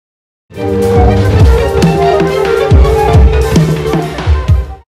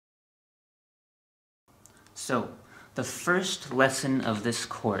The first lesson of this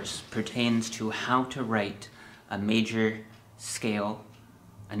course pertains to how to write a major scale,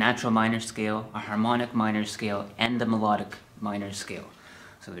 a natural minor scale, a harmonic minor scale, and a melodic minor scale.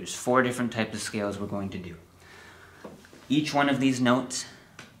 So there's 4 different types of scales we're going to do. Each one of these notes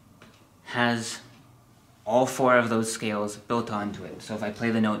has all 4 of those scales built onto it. So if I play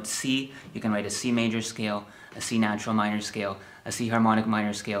the note C, you can write a C major scale, a C natural minor scale, a C harmonic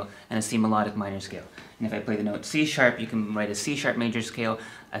minor scale, and a C melodic minor scale. And if I play the note C sharp, you can write a C sharp major scale,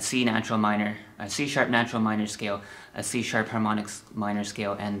 a C natural minor, a C sharp natural minor scale, a C sharp harmonic minor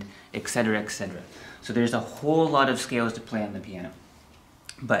scale, and etc., etc. So there's a whole lot of scales to play on the piano.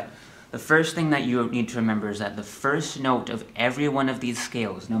 But the first thing that you need to remember is that the first note of every one of these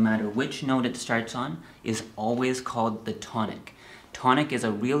scales, no matter which note it starts on, is always called the tonic. Tonic is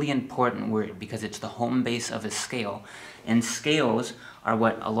a really important word because it's the home base of a scale, and scales are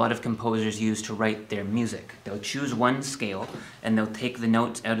what a lot of composers use to write their music. They'll choose one scale and they'll take the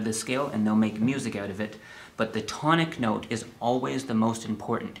notes out of the scale and they'll make music out of it, but the tonic note is always the most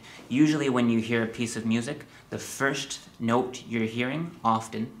important. Usually when you hear a piece of music, the first note you're hearing,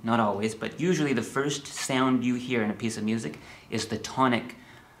 often, not always, but usually the first sound you hear in a piece of music is the tonic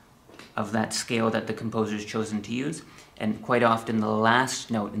of that scale that the composer's chosen to use, and quite often the last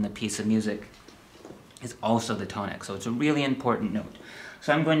note in the piece of music is also the tonic, so it's a really important note.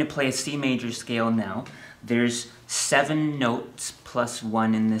 So I'm going to play a C major scale now. There's 7 notes plus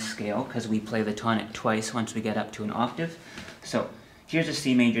 1 in this scale because we play the tonic twice once we get up to an octave. So here's a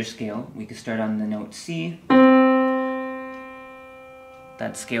C major scale. We can start on the note C.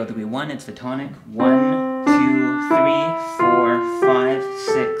 That's scale degree 1, it's the tonic. 1, 2, 3, 4, 5,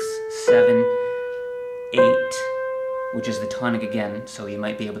 6, 7, 8, which is the tonic again, so you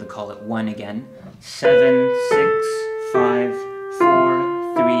might be able to call it 1 again. 7, 6, 5,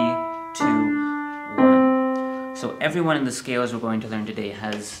 4, 3, 2, 1. So every one of the scales we're going to learn today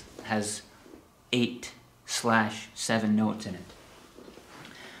has 8/7 notes in it.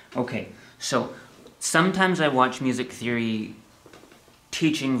 Okay, so sometimes I watch music theory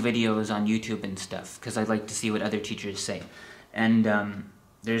teaching videos on YouTube and stuff, because I like to see what other teachers say. And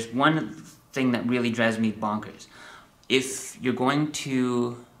there's one thing that really drives me bonkers. If you're going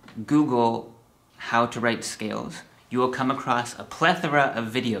to Google how to write scales, you will come across a plethora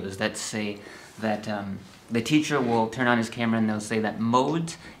of videos that say that the teacher will turn on his camera and they'll say that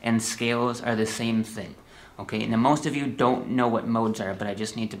modes and scales are the same thing. Okay, now most of you don't know what modes are, but I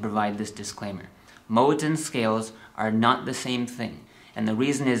just need to provide this disclaimer. Modes and scales are not the same thing. And the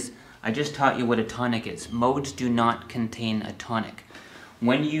reason is, I just taught you what a tonic is. Modes do not contain a tonic.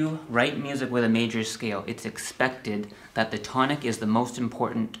 When you write music with a major scale, it's expected that the tonic is the most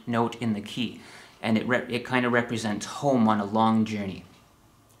important note in the key, and it kind of represents home on a long journey.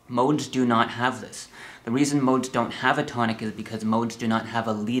 Modes do not have this. The reason modes don't have a tonic is because modes do not have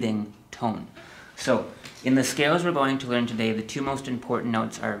a leading tone. So, in the scales we're going to learn today, the 2 most important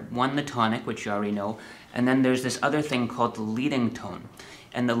notes are 1, the tonic, which you already know, and then there's this other thing called the leading tone.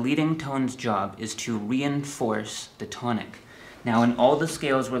 And the leading tone's job is to reinforce the tonic. Now, in all the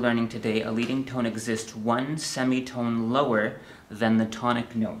scales we're learning today, a leading tone exists 1 semitone lower than the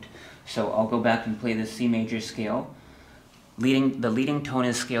tonic note. So I'll go back and play the C major scale. The leading tone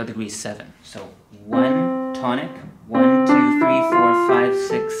is scale degree 7. So 1 tonic, 1, 2, 3, 4, 5,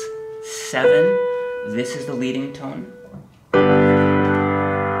 6, 7. This is the leading tone.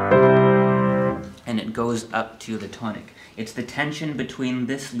 And it goes up to the tonic. It's the tension between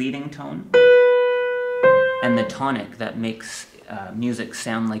this leading tone and the tonic that makes music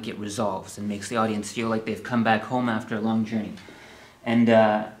sound like it resolves and makes the audience feel like they've come back home after a long journey. And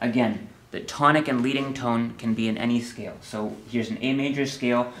again, the tonic and leading tone can be in any scale. So here's an A major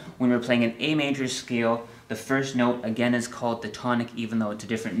scale. When we're playing an A major scale, the first note again is called the tonic, even though it's a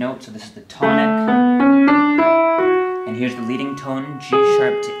different note. So this is the tonic. And here's the leading tone, G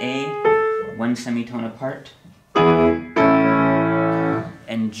sharp to A, 1 semitone apart.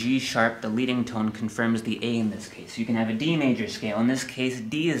 And G sharp, the leading tone, confirms the A in this case. You can have a D major scale. In this case,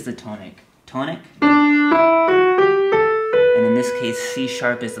 D is the tonic. Tonic. And in this case, C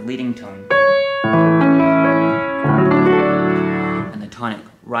sharp is the leading tone. And the tonic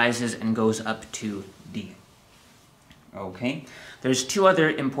rises and goes up to D. Okay? There's 2 other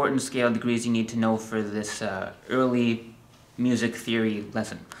important scale degrees you need to know for this early music theory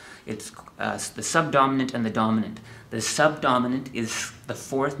lesson. It's the subdominant and the dominant. The subdominant is the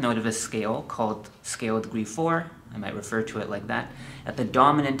 4th note of a scale called scale degree 4. I might refer to it like that. And the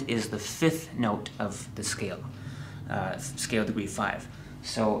dominant is the 5th note of the scale, scale degree 5.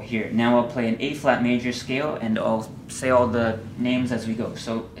 So here, now I'll play an A flat major scale and I'll say all the names as we go.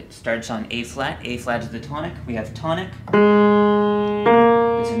 So it starts on A flat is the tonic. We have tonic.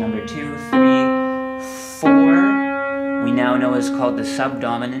 This is number 2, 3, 4. We now know is called the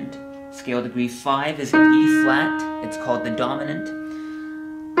subdominant. Scale degree 5 is E flat. It's called the dominant.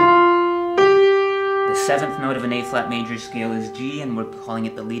 The 7th note of an A flat major scale is G, and we're calling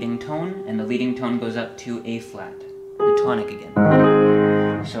it the leading tone. And the leading tone goes up to A flat, the tonic again.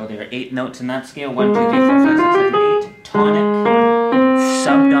 So there are 8 notes in that scale. 1, 2, 3, 4, 5, 6, 7, 8. Tonic,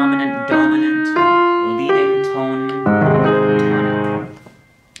 subdominant, dominant, leading tone, tonic.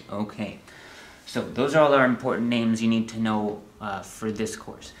 Okay. So those are all our important names you need to know for this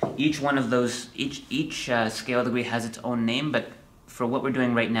course. Each one of those, each scale degree has its own name, but for what we're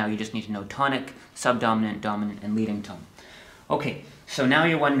doing right now, you just need to know tonic, subdominant, dominant, and leading tone. Okay, so now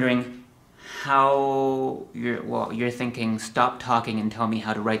you're wondering how you're thinking, stop talking and tell me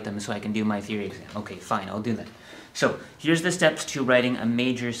how to write them so I can do my theory exam. Okay, fine, I'll do that. So here's the steps to writing a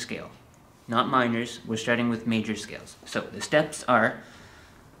major scale. Not minors, we're starting with major scales. So the steps are: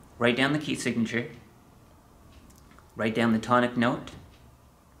 write down the key signature, write down the tonic note,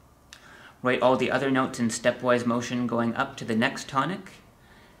 write all the other notes in stepwise motion going up to the next tonic,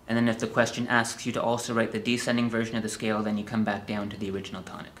 and then if the question asks you to also write the descending version of the scale, then you come back down to the original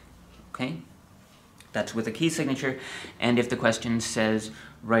tonic. Okay? That's with a key signature, and if the question says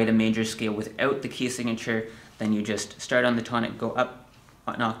write a major scale without the key signature, then you just start on the tonic, go up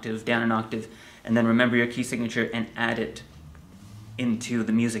an octave, down an octave, and then remember your key signature and add it into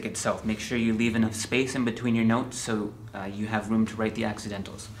the music itself. Make sure you leave enough space in between your notes so you have room to write the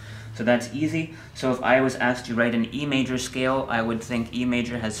accidentals. So that's easy. So if I was asked to write an E major scale, I would think E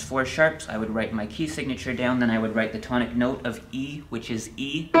major has 4 sharps. I would write my key signature down, then I would write the tonic note of E, which is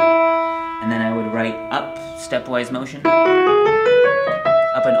E, and then I would write up, stepwise motion,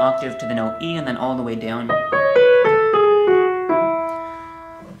 up an octave to the note E, and then all the way down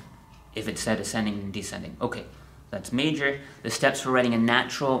if it said ascending and descending. Okay. That's major. The steps for writing a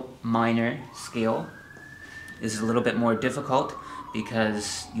natural minor scale is a little bit more difficult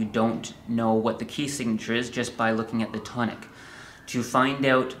because you don't know what the key signature is just by looking at the tonic. To find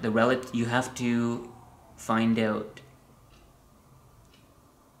out the you have to find out,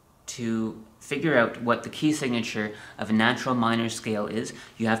 to figure out what the key signature of a natural minor scale is,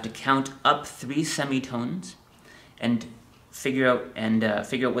 you have to count up 3 semitones and figure out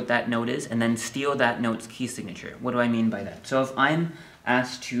what that note is, and then steal that note's key signature. What do I mean by that? So if I'm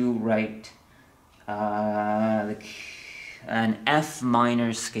asked to write an F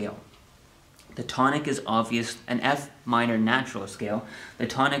minor scale, the tonic is obvious, an F minor natural scale, the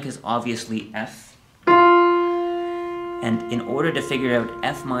tonic is obviously F, and in order to figure out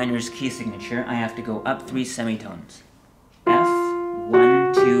F minor's key signature, I have to go up 3 semitones. F,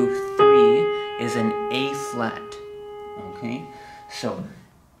 1, 2, 3 is an A flat. Okay, so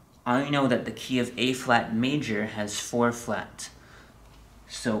I know that the key of A flat major has 4 flats.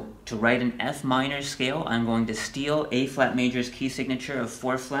 So to write an F minor scale, I'm going to steal A flat major's key signature of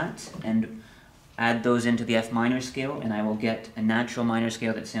 4 flats and add those into the F minor scale, and I will get a natural minor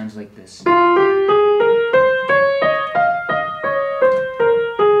scale that sounds like this.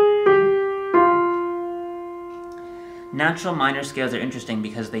 Natural minor scales are interesting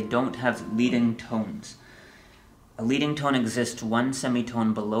because they don't have leading tones. A leading tone exists 1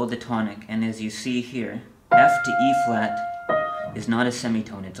 semitone below the tonic, and as you see here, F to E flat is not a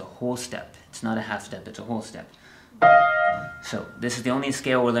semitone, it's a whole step. It's not a half step, it's a whole step. So this is the only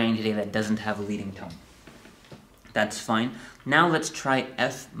scale we're learning today that doesn't have a leading tone. That's fine. Now let's try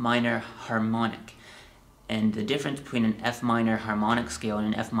F minor harmonic. And the difference between an F minor harmonic scale and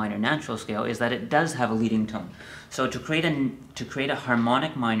an F minor natural scale is that it does have a leading tone. So to create a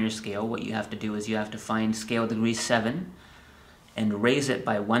harmonic minor scale, what you have to do is you have to find scale degree 7 and raise it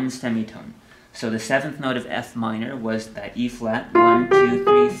by 1 semitone. So the 7th note of F minor was that E flat, 1, 2,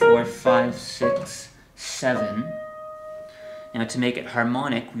 3, 4, 5, 6, 7. Now to make it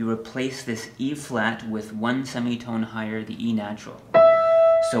harmonic, we replace this E flat with 1 semitone higher, the E natural.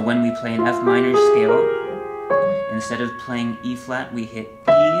 So when we play an F minor scale, instead of playing E flat, we hit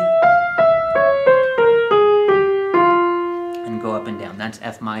E and go up and down. That's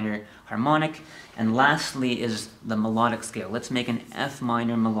F minor harmonic. And lastly is the melodic scale. Let's make an F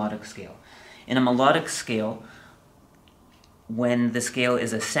minor melodic scale. In a melodic scale, when the scale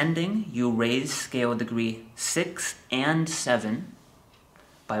is ascending, you raise scale degree 6 and 7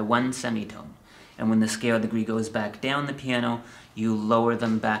 by 1 semitone. And when the scale degree goes back down the piano, you lower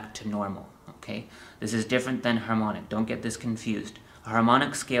them back to normal. Okay? This is different than harmonic. Don't get this confused. A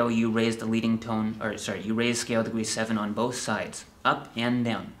harmonic scale, you raise the leading tone, you raise scale degree 7 on both sides, up and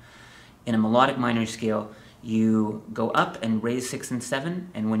down. In a melodic minor scale, you go up and raise 6 and 7,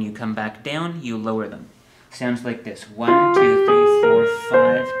 and when you come back down, you lower them. Sounds like this. 1, 2, 3, 4,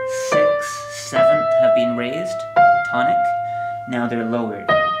 5, 6, 7 have been raised, tonic. Now they're lowered.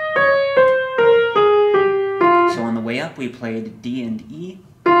 So on the way up, we played D and E.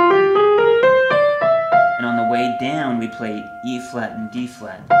 And on the way down, we play E flat and D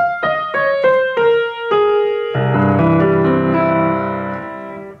flat.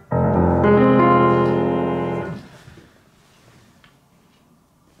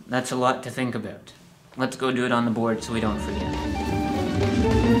 That's a lot to think about. Let's go do it on the board so we don't forget.